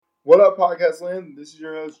What up, Podcast Land? This is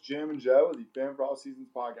your host, Jam and Joe, with the Fan for All Seasons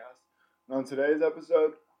podcast. And on today's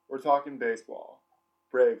episode, we're talking baseball,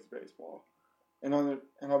 Braves baseball. And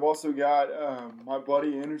I've also got my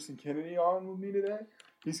buddy Anderson Kennedy on with me today.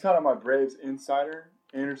 He's kind of my Braves insider.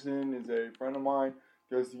 Anderson is a friend of mine,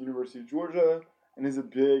 goes to the University of Georgia, and is a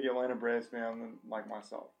big Atlanta Braves fan like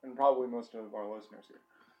myself, and probably most of our listeners here.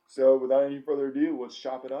 So without any further ado, let's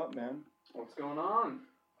chop it up, man. What's going on?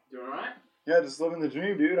 Doing alright? Yeah, just living the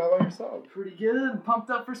dream, dude. How about yourself? Pretty good. Pumped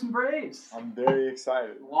up for some Braves. I'm very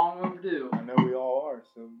excited. Long overdue. I know we all are.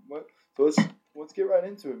 So let's get right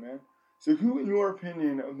into it, man. So who, in your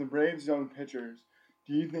opinion, of the Braves' young pitchers,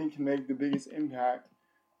 do you think can make the biggest impact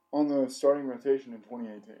on the starting rotation in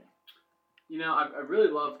 2018? You know, I really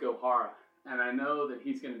love Gohara, and I know that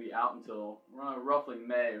he's going to be out until roughly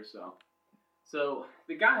May or so. So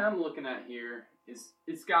the guy I'm looking at here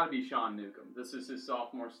it's got to be Sean Newcomb. This is his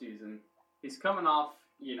sophomore season. He's coming off,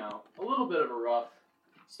 a little bit of a rough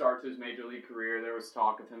start to his major league career. There was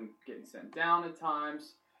talk of him getting sent down at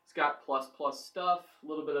times. He's got plus stuff, a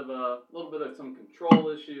little bit of some control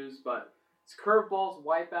issues, but his curveballs,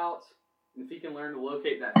 wipeouts, and if he can learn to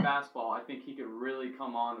locate that fastball, I think he could really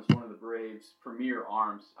come on as one of the Braves' premier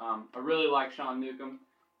arms. I really like Sean Newcomb.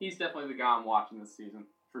 He's definitely the guy I'm watching this season,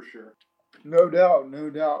 for sure. No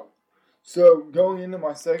doubt. So going into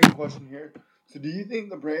my second question here, so do you think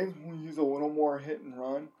the Braves will use a little more hit and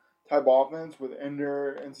run type offense with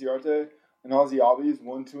Ender, Inciarte, and Ozzie Albies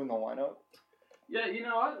 1-2 in the lineup? Yeah,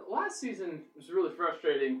 last season was really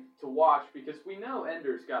frustrating to watch because we know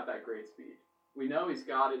Ender's got that great speed. We know he's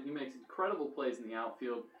got it. He makes incredible plays in the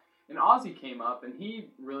outfield. And Ozzie came up, and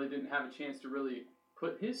he really didn't have a chance to really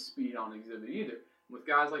put his speed on exhibit either. With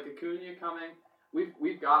guys like Acuna coming,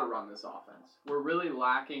 we've got to run this offense. We're really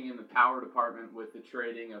lacking in the power department with the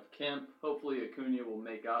trading of Kemp. Hopefully Acuna will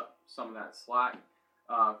make up some of that slack.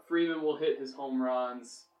 Freeman will hit his home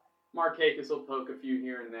runs. Markakis will poke a few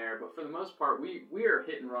here and there. But for the most part, we are a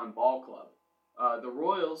hit-and-run ball club. The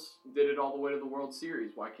Royals did it all the way to the World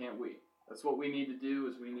Series. Why can't we? That's what we need to do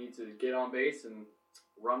is we need to get on base and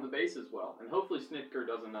run the bases well. And hopefully Snitker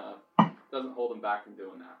doesn't hold him back from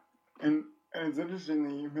doing that. And it's interesting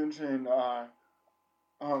that you mentioned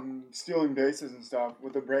stealing bases and stuff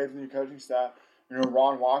with the Braves' new coaching staff.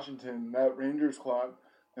 Ron Washington, that Rangers club,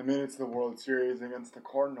 that made it to the World Series against the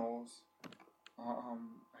Cardinals. I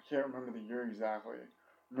can't remember the year exactly.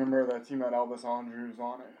 Remember that team had Elvis Andrus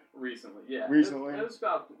on it? Recently, yeah. Recently? It was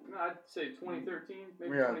about, I'd say 2013,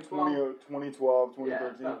 maybe Yeah, 2012. 2012,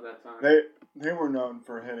 2013. Yeah, about that time. They were known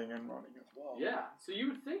for hitting and running as well. Yeah, so you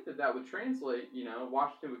would think that would translate,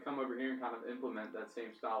 Washington would come over here and kind of implement that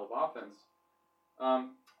same style of offense.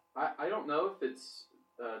 I don't know if it's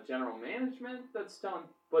general management that's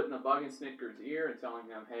putting a bug in Snitker's ear and telling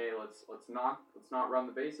him, hey, let's not run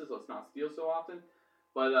the bases, let's not steal so often.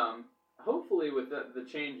 But hopefully with the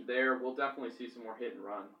change there, we'll definitely see some more hit and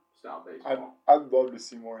run style baseball. I'd love to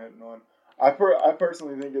see more hit and run. I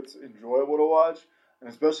personally think it's enjoyable to watch, and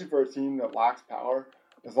especially for a team that lacks power.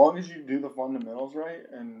 As long as you do the fundamentals right,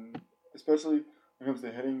 and especially when it comes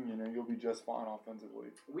to hitting, you'll be just fine offensively.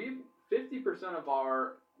 50% of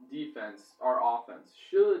our defense, our offense,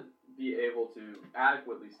 should be able to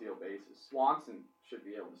adequately steal bases. Swanson should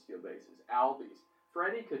be able to steal bases. Albies.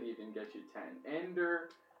 Freddie could even get you 10. Ender.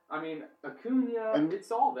 Acuna.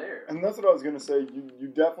 It's all there. And that's what I was going to say. You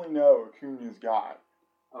definitely know Acuna's got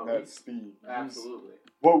that speed. Absolutely.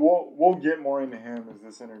 We'll get more into him as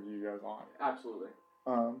this interview goes on. Absolutely.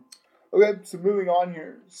 Okay, so moving on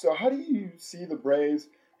here. So how do you see the Braves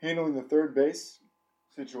handling the third base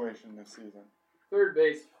situation this season? Third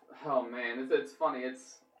base, oh man, it's funny.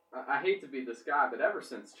 I hate to be this guy, but ever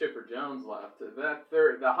since Chipper Jones left,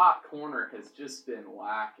 the hot corner has just been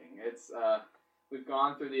lacking. We've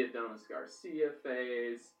gone through the Adonis Garcia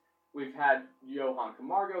phase. We've had Johan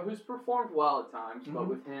Camargo, who's performed well at times, but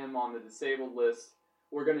with him on the disabled list,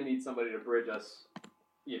 we're going to need somebody to bridge us,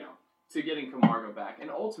 to getting Camargo back.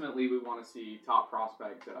 And ultimately, we want to see top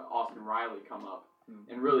prospect Austin Riley come up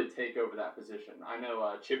and really take over that position. I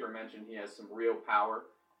know Chipper mentioned he has some real power,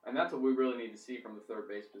 and that's what we really need to see from the third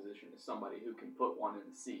base position, is somebody who can put one in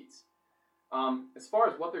the seats. As far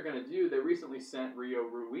as what they're going to do, they recently sent Rio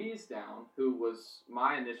Ruiz down, who was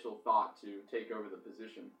my initial thought to take over the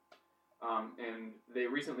position. And they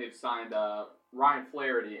recently have signed Ryan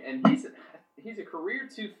Flaherty, and he's a career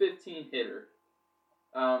 .215 hitter.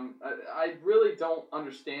 I really don't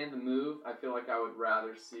understand the move. I feel like I would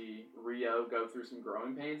rather see Rio go through some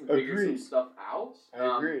growing pains and figure some stuff out.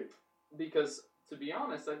 I agree. Because, to be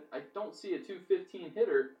honest, I don't see a .215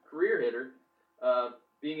 career hitter,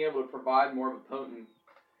 being able to provide more of a potent,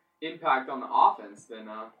 impact on the offense than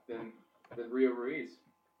Rio Ruiz.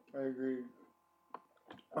 I agree.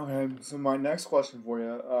 Okay, so my next question for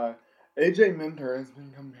you. AJ Minter has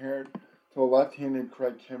been compared to a left-handed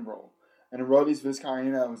Craig Kimbrell, and Arodys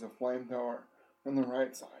Vizcaino is a flamethrower from the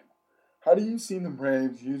right side. How do you see the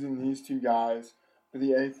Braves using these two guys for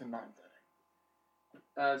the 8th and 9th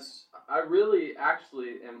inning? I really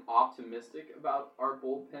actually am optimistic about our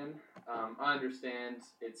bullpen. I understand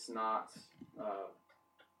it's not,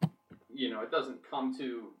 it doesn't come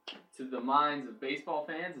to the minds of baseball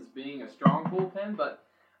fans as being a strong bullpen, but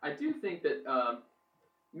I do think that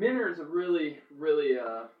Minter is a really, really,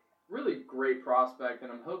 really great prospect,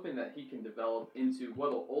 and I'm hoping that he can develop into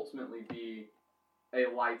what will ultimately be a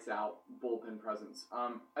lights-out bullpen presence.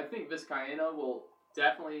 I think Vizcaino will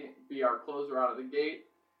definitely be our closer out of the gate.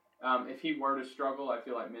 If he were to struggle, I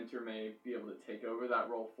feel like Minter may be able to take over that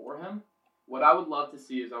role for him. What I would love to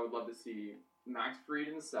see Max Fried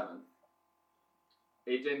in the 7th,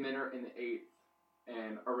 AJ Minter in the 8th,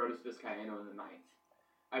 and Arodys Vizcaino in the 9th.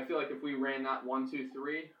 I feel like if we ran that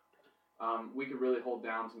 1-2-3, we could really hold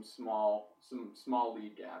down some small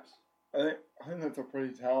lead gaps. I think that's a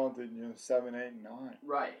pretty talented, 7, 8, and 9.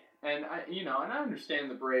 Right, and I understand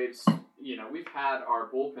the Braves. We've had our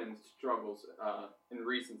bullpen struggles in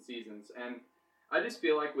recent seasons, and I just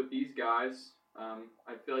feel like with these guys,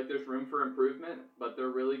 I feel like there's room for improvement, but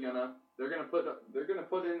they're gonna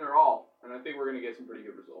put in their all, and I think we're gonna get some pretty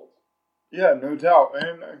good results. Yeah, no doubt.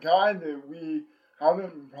 And a guy that we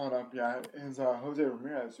haven't brought up yet is Jose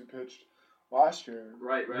Ramirez, who pitched last year.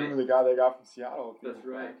 Right. Remember the guy they got from Seattle? That's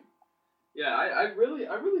right. Yeah, I really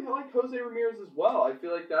like Jose Ramirez as well. I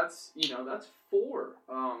feel like that's 4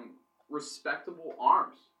 respectable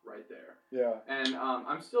arms right there. Yeah. And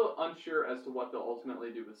I'm still unsure as to what they'll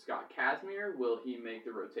ultimately do with Scott Kazmir. Will he make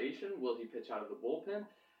the rotation? Will he pitch out of the bullpen?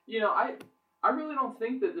 I really don't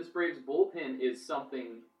think that this Braves bullpen is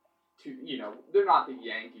something to, they're not the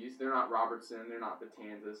Yankees. They're not Robertson. They're not the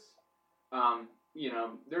Kansas.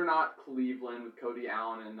 They're not Cleveland with Cody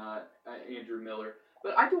Allen and Andrew Miller.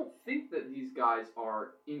 But I don't think that these guys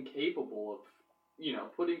are incapable of,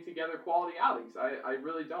 putting together quality outings. I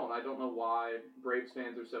really don't. I don't know why Braves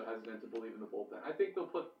fans are so hesitant to believe in the bullpen. I think they'll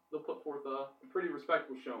put forth a pretty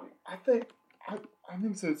respectable showing. I think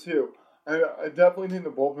so too. I definitely think the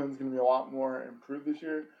bullpen is going to be a lot more improved this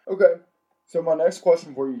year. Okay, so my next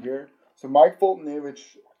question for you here. So Mike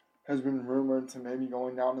Foltynewicz has been rumored to maybe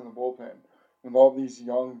going down in the bullpen with all these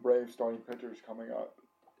young Braves starting pitchers coming up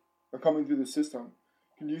or coming through the system.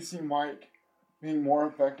 Can you see Mike being more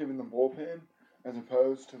effective in the bullpen as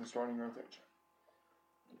opposed to the starting rotation?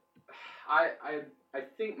 I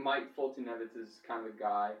think Mike Foltynewicz is kind of a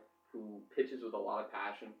guy who pitches with a lot of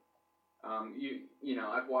passion.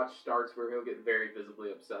 I've watched starts where he'll get very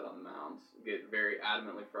visibly upset on the mound, get very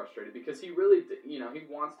adamantly frustrated because he really, he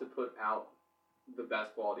wants to put out the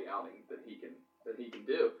best quality outing that he can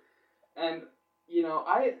do. And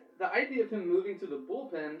the idea of him moving to the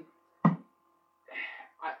bullpen,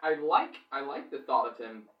 I like the thought of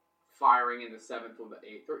him firing in the 7th or the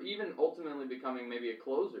 8th, or even ultimately becoming maybe a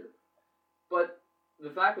closer. But the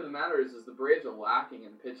fact of the matter is the Braves are lacking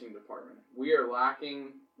in the pitching department. We are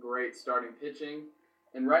lacking great starting pitching,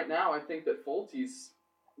 and right now I think that Folty's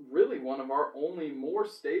really one of our only more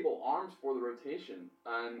stable arms for the rotation,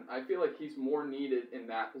 and I feel like he's more needed in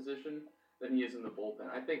that position than he is in the bullpen.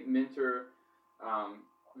 I think Minter,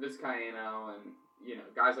 Vizcaino, and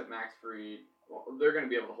guys like Max Fried, they're going to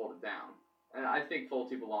be able to hold it down, and I think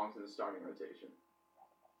Folty belongs in the starting rotation.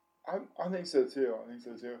 I think so too.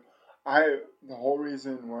 The whole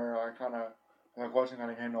reason where the question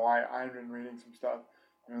kind of came to light, I've been reading some stuff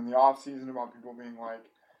in the off season about people being like,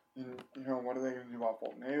 what are they going to do about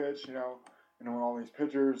Foltynewicz? When all these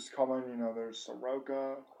pitchers come in, there's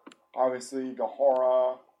Soroka, obviously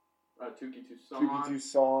Gahara, Tuki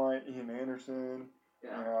Toussaint, Ian Anderson.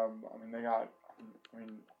 Yeah. They got.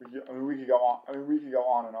 We could go on. We could go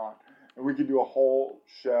on and on, and we could do a whole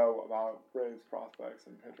show about Braves prospects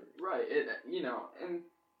and pitchers. Right. And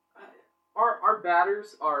our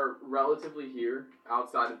batters are relatively here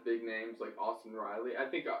outside of big names like Austin Riley. I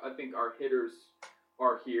think our hitters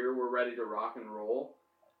are here. We're ready to rock and roll.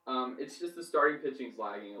 It's just the starting pitching's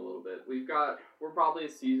lagging a little bit. We're probably a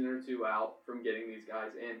season or two out from getting these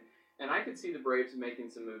guys in. And I could see the Braves making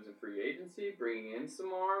some moves in free agency, bringing in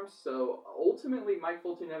some arms. So ultimately, Mike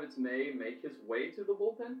Foltynewicz may make his way to the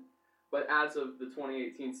bullpen. But as of the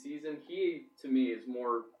 2018 season, he, to me, is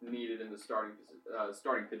more needed in the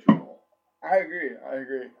starting pitching role. I agree.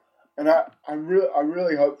 And I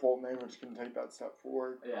really hope Fulton Average can take that step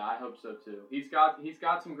forward. Yeah, I hope so too. He's got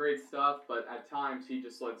some great stuff, but at times he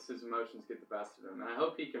just lets his emotions get the best of him. And I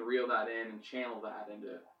hope he can reel that in and channel that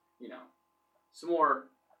into, some more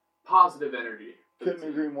positive energy. Couldn't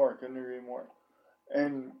agree more.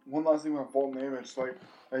 And one last thing about Fulton Average,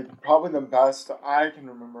 like probably the best I can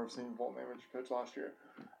remember of seeing Fulton Average pitch last year.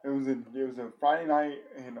 It was a Friday night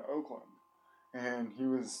in Oakland, and he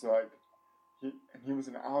was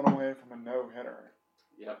an out away from a no-hitter.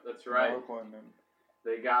 Yep, that's right. In Oakland, and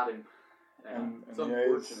they got him. And it's the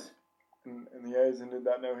unfortunate. A's, and the A's ended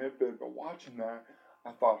that no-hit bid. But watching that,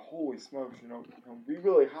 I thought, holy smokes, we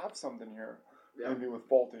really have something here. Yep. Maybe with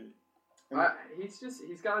Fulty.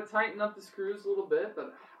 He's got to tighten up the screws a little bit,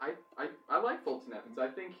 but I like Fulton Evans. I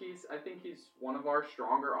think he's one of our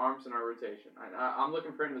stronger arms in our rotation. I'm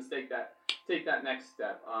looking for him to take that next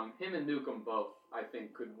step. Him and Newcomb both, I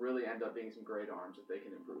think, could really end up being some great arms if they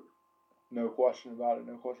can improve. No question about it.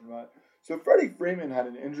 So Freddie Freeman had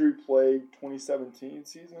an injury-plagued 2017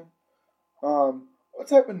 season. What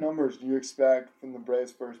type of numbers do you expect from the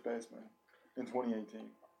Braves first baseman in 2018?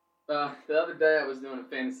 The other day I was doing a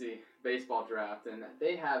fantasy baseball draft, and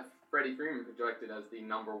they have Freddie Freeman projected as the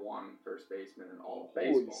number 1 first baseman in all of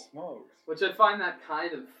baseball. Holy smokes. Which I find that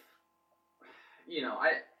kind of,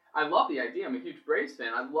 I love the idea. I'm a huge Braves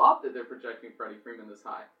fan. I love that they're projecting Freddie Freeman this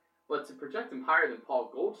high. But to project him higher than Paul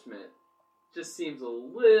Goldschmidt just seems a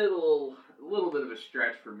little bit of a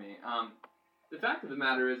stretch for me. The fact of the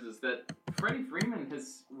matter is that Freddie Freeman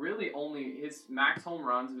has really only, his max home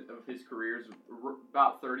runs of his career is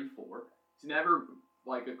about 34. He's never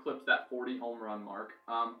eclipsed that 40 home run mark.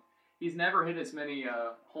 He's never hit as many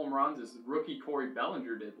home runs as rookie Corey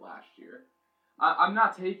Bellinger did last year. I'm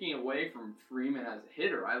not taking away from Freeman as a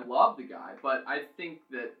hitter. I love the guy, but I think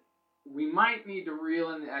that we might need to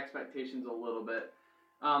reel in the expectations a little bit.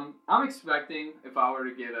 I'm expecting, if I were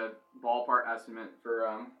to get a ballpark estimate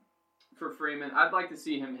for Freeman, I'd like to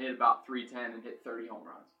see him hit about 310 and hit 30 home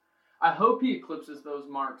runs. I hope he eclipses those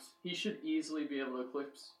marks. He should easily be able to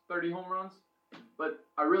eclipse 30 home runs, but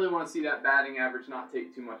I really want to see that batting average not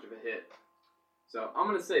take too much of a hit. So I'm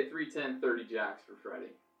going to say 310, 30 jacks for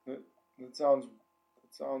Freddie. That sounds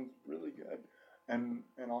really good. And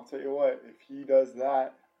I'll tell you what, if he does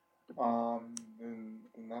that, then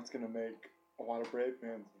that's going to make a lot of Brave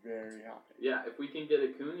fans very happy. Yeah, if we can get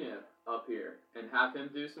Acuna up here and have him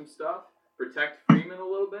do some stuff, protect Freeman a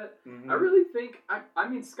little bit, I really think, I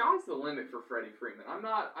mean, sky's the limit for Freddie Freeman. I'm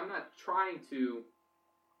not trying to,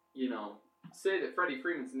 say that Freddie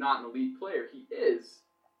Freeman's not an elite player. He is.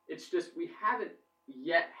 It's just we haven't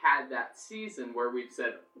yet had that season where we've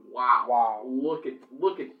said, wow. look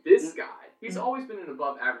at this guy. He's always been an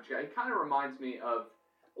above average guy. He kind of reminds me of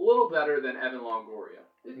a little better than Evan Longoria.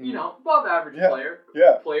 Above average player.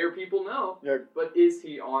 Yeah. Player people know. Yeah. But is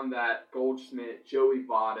he on that Goldschmidt, Joey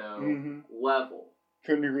Votto level?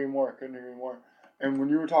 Couldn't agree more. And when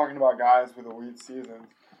you were talking about guys with elite seasons,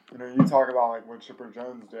 you talk about what Chipper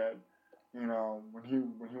Jones did. When he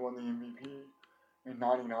won the MVP in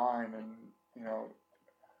 '99,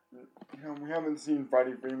 and we haven't seen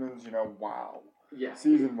Freddie Freeman's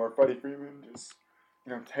season where Freddie Freeman just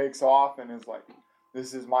takes off and is like,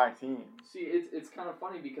 this is my team. See, it's kind of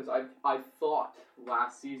funny because I thought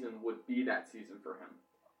last season would be that season for him.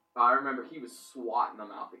 I remember he was swatting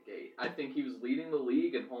them out the gate. I think he was leading the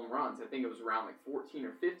league in home runs. I think it was around 14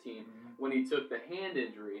 or 15 when he took the hand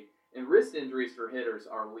injury. And wrist injuries for hitters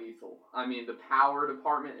are lethal. I mean, the power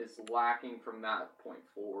department is lacking from that point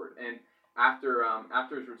forward. And after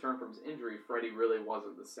his return from his injury, Freddie really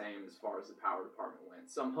wasn't the same as far as the power department went.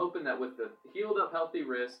 So I'm hoping that with the healed up, healthy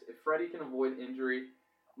wrist, if Freddie can avoid injury,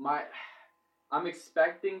 I'm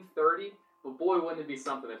expecting 30, but boy, wouldn't it be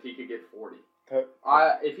something if he could get 40.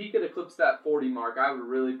 If he could eclipse that 40 mark, I would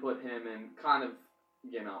really put him in kind of,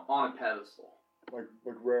 on a pedestal. Like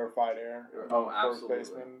rarefied air. Absolutely.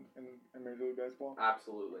 First baseman in Major League Baseball.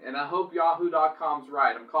 Absolutely. And I hope Yahoo.com's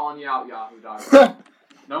right. I'm calling you out, Yahoo.com.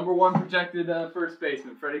 Number 1 projected first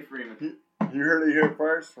baseman, Freddie Freeman. You heard it here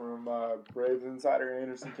first from Braves insider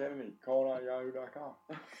Anderson Kennedy, calling out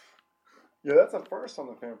Yahoo.com. Yeah, that's a first on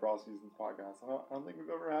the Fan for All Seasons podcast. I don't think we've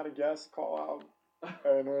ever had a guest call out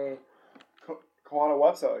and call out a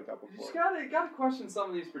website like that before. You just gotta question some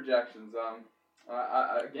of these projections.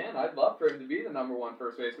 Again, I'd love for him to be the number 1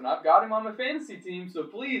 first baseman. I've got him on my fantasy team, so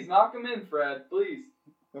please knock him in, Fred. Please.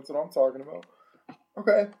 That's what I'm talking about.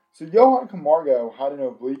 Okay, so Johan Camargo had an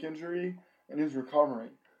oblique injury and is recovering,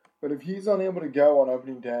 but if he's unable to go on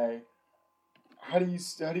opening day, how do you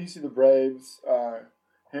see the Braves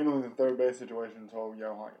handling the third base situation until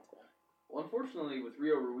Johan gets back? Well, unfortunately, with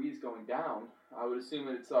Rio Ruiz going down, I would assume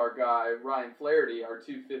it's our guy Ryan Flaherty, our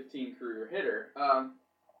 215 career hitter.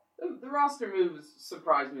 The roster moves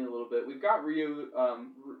surprised me a little bit. We've got Rio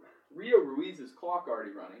Ruiz's clock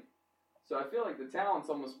already running, so I feel like the talent's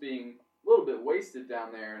almost being a little bit wasted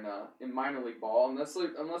down there in minor league ball. Unless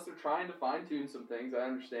they're trying to fine tune some things, I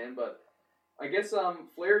understand. But I guess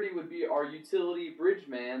Flaherty would be our utility bridge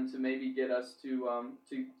man to maybe get us to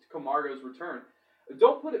Camargo's return.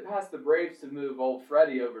 Don't put it past the Braves to move old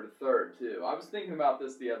Freddie over to third too. I was thinking about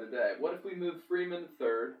this the other day. What if we move Freeman to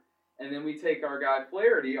third? And then we take our guy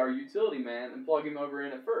Flaherty, our utility man, and plug him over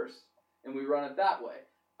in at first. And we run it that way.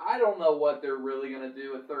 I don't know what they're really going to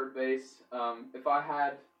do at third base. If I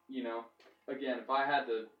had to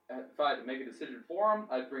make a decision for him,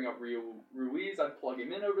 I'd bring up Rio Ruiz. I'd plug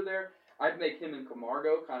him in over there. I'd make him and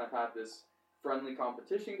Camargo kind of have this friendly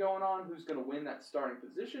competition going on. Who's going to win that starting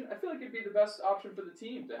position? I feel like it'd be the best option for the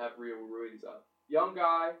team to have Rio Ruiz up. Young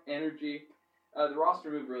guy, energy. The roster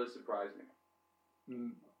move really surprised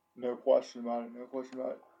me. No question about it.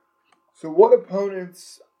 So what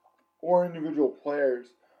opponents or individual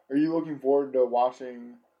players are you looking forward to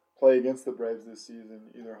watching play against the Braves this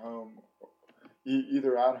season, either at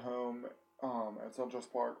home at Central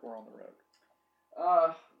Park or on the road?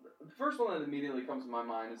 The first one that immediately comes to my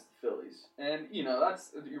mind is the Phillies. And,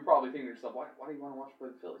 you're probably thinking to yourself, why do you want to watch play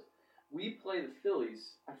the Phillies? We play the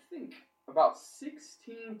Phillies, I think, about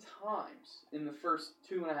 16 times in the first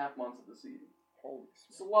 2.5 months of the season. Holy smokes.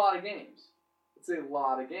 It's a lot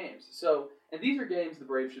of games. So, and these are games the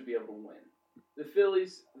Braves should be able to win. The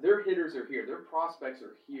Phillies, their hitters are here. Their prospects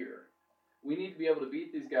are here. We need to be able to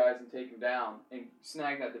beat these guys and take them down and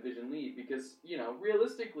snag that division lead because,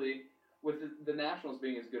 realistically, with the Nationals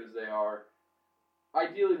being as good as they are,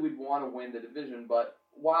 ideally we'd want to win the division, but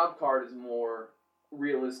wild card is more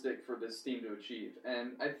realistic for this team to achieve.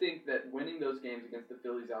 And I think that winning those games against the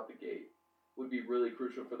Phillies out the gate would be really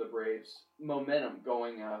crucial for the Braves' momentum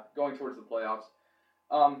going towards the playoffs.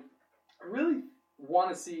 I really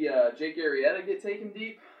want to see Jake Arrieta get taken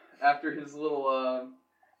deep after his little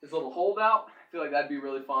holdout. I feel like that'd be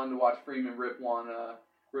really fun to watch Freeman rip one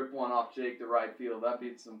off Jake to right field. That'd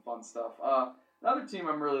be some fun stuff. Another team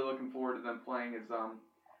I'm really looking forward to them playing is the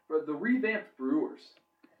revamped Brewers.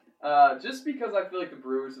 Just because I feel like the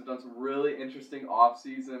Brewers have done some really interesting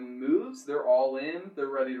off-season moves. They're all in. They're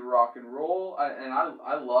ready to rock and roll.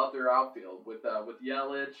 I love their outfield with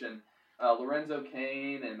Yelich and Lorenzo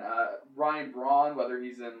Cain and Ryan Braun, whether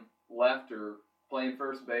he's in left or playing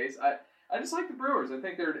first base. I just like the Brewers. I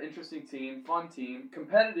think they're an interesting team, fun team,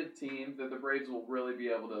 competitive team that the Braves will really be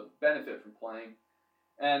able to benefit from playing.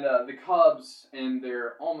 And the Cubs and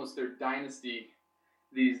their dynasty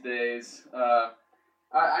these days. The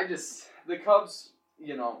Cubs,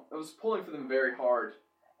 I was pulling for them very hard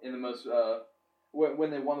in the most,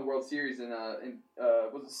 when they won the World Series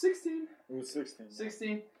was it 16? It was 16.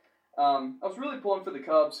 16. I was really pulling for the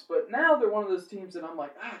Cubs, but now they're one of those teams that I'm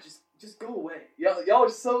like, just go away. Y'all are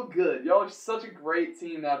so good. Y'all are such a great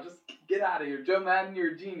team now. Just get out of here. Joe Madden,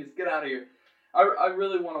 you're a genius. Get out of here. I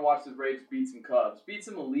really want to watch the Braves beat some Cubs. Beat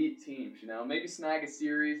some elite teams, Maybe snag a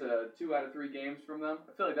series, 2 out of 3 games from them.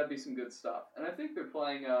 I feel like that'd be some good stuff. And I think they're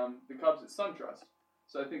playing the Cubs at SunTrust.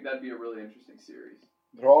 So I think that'd be a really interesting series.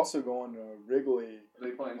 They're also going to Wrigley. Are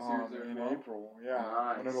they playing a series there in as well? April, yeah.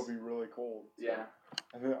 Nice. And it'll be really cold. So. Yeah.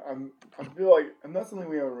 I feel like, and that's something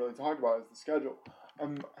we haven't really talked about, is the schedule. I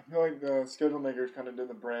feel like the schedule makers kind of did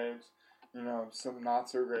the Braves, some not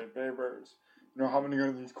so great favors. Having to go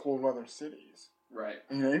to these cold weather cities. Right.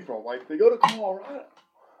 In April. Like, they go to Colorado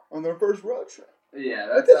on their first road trip. Yeah,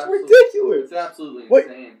 that's ridiculous. It's absolutely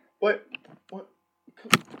insane. What?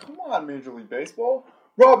 Come on, Major League Baseball.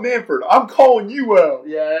 Rob Manfred, I'm calling you out.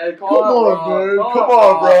 Yeah, come on, man. Come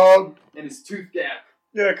on, Rob. And his tooth gap.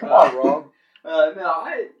 Yeah, come on, Rob.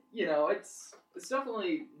 It's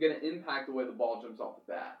definitely going to impact the way the ball jumps off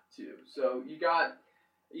the bat, too. So you got,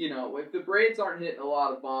 if the Braves aren't hitting a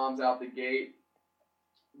lot of bombs out the gate,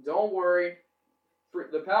 don't worry.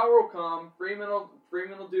 The power will come. Freeman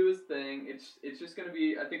will do his thing. It's just going to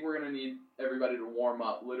be, I think we're going to need everybody to warm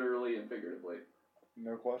up, literally and figuratively.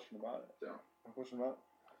 No question about it. So. No question about it.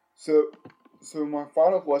 So my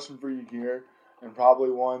final question for you here, and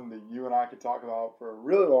probably one that you and I could talk about for a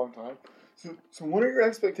really long time. So what are your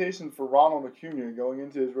expectations for Ronald Acuna going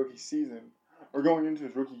into his rookie season, or going into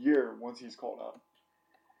his rookie year once he's called up?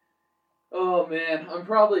 Oh, man. I'm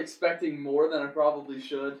probably expecting more than I probably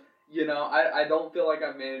should. I don't feel like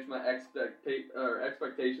I've managed my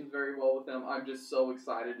expectations very well with him. I'm just so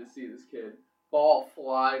excited to see this kid. Ball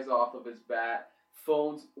flies off of his bat.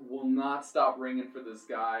 Phones will not stop ringing for this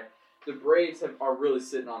guy. the Braves are really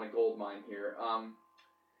sitting on a gold mine here.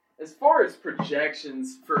 As far as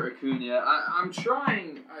projections for Acuna, I'm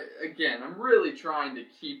really trying to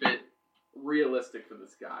keep it realistic for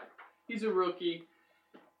this guy. He's a rookie.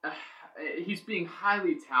 He's being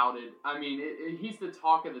highly touted. I mean, he's the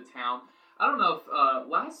talk of the town. I don't know if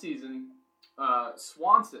last season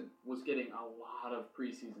Swanson was getting a lot of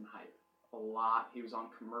preseason hype. A lot. He was on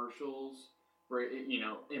commercials,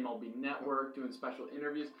 MLB Network, doing special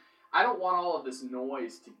interviews. I don't want all of this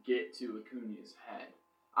noise to get to Acuna's head.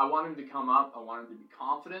 I want him to come up. I want him to be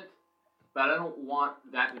confident. But I don't want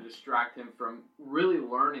that to distract him from really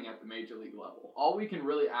learning at the major league level. All we can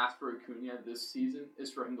really ask for Acuna this season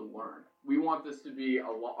is for him to learn. We want this to be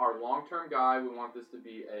our long-term guy. We want this to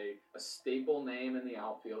be a staple name in the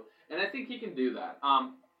outfield. And I think he can do that.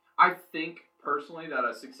 I think, personally, that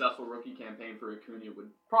a successful rookie campaign for Acuna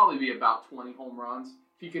would probably be about 20 home runs.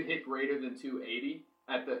 If he could hit greater than 280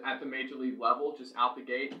 at the major league level, just out the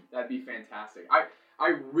gate, that'd be fantastic.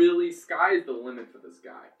 Sky is the limit for this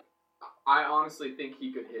guy. I honestly think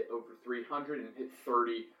he could hit over 300 and hit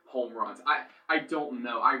 30 home runs. I don't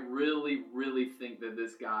know. I really, really think that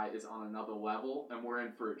this guy is on another level, and we're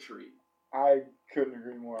in for a treat. I couldn't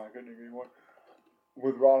agree more.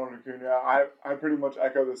 With Ronald Acuna, I pretty much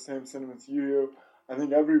echo the same sentiments you do. I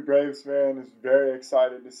think every Braves fan is very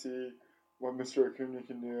excited to see what Mr. Acuna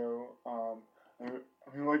can do. I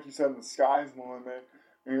mean, like you said, the sky's the limit.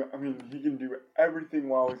 I mean, he can do everything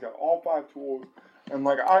well. He's got all 5 tools. And,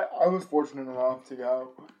 I was fortunate enough to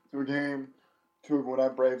go to a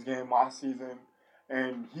Gwinnett Braves game last season,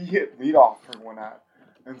 and he hit leadoff for Gwinnett.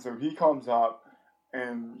 And so he comes up,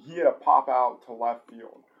 and he had a pop out to left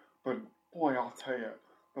field. But, boy, I'll tell you,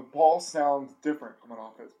 the ball sounds different coming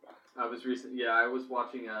off his bat. I was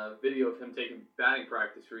watching a video of him taking batting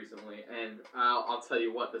practice recently, and I'll tell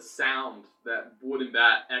you what, the sound that wooden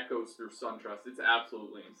bat echoes through SunTrust, it's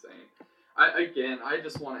absolutely insane. I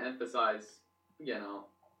just want to emphasize,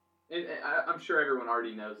 and I'm sure everyone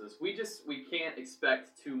already knows this, we can't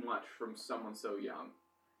expect too much from someone so young.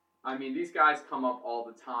 I mean, these guys come up all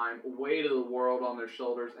the time, weight of the world on their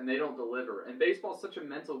shoulders, and they don't deliver. And baseball's such a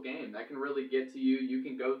mental game that can really get to you.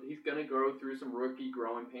 He's going to go through some rookie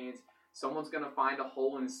growing pains. Someone's going to find a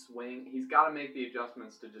hole in his swing. He's got to make the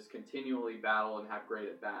adjustments to just continually battle and have great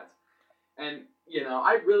at-bats. And,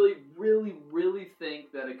 I really, really, really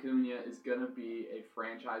think that Acuna is going to be a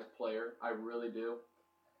franchise player. I really do.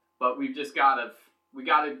 But we've just got to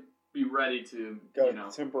be ready to,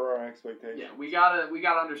 temper our expectations. Yeah, we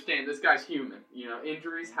gotta understand this guy's human.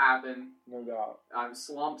 Injuries happen. No doubt.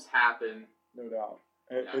 Slumps happen. No doubt.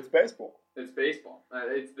 It's baseball. It's baseball.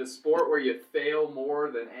 It's the sport where you fail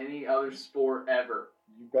more than any other sport ever.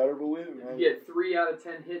 You better believe it, man. You get 3 out of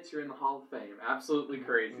 10 hits, you're in the Hall of Fame. Absolutely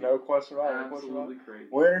crazy. No question about it. Absolutely crazy.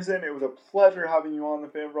 Well, Anderson, it was a pleasure having you on the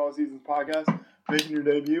Fan for All Seasons podcast, making your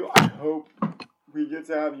debut. I hope we get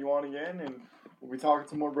to have you on again, and we'll be talking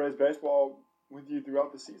some more Braves baseball with you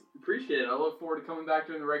throughout the season. Appreciate it. I look forward to coming back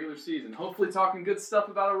during the regular season. Hopefully talking good stuff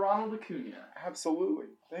about a Ronald Acuna. Absolutely.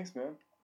 Thanks, man.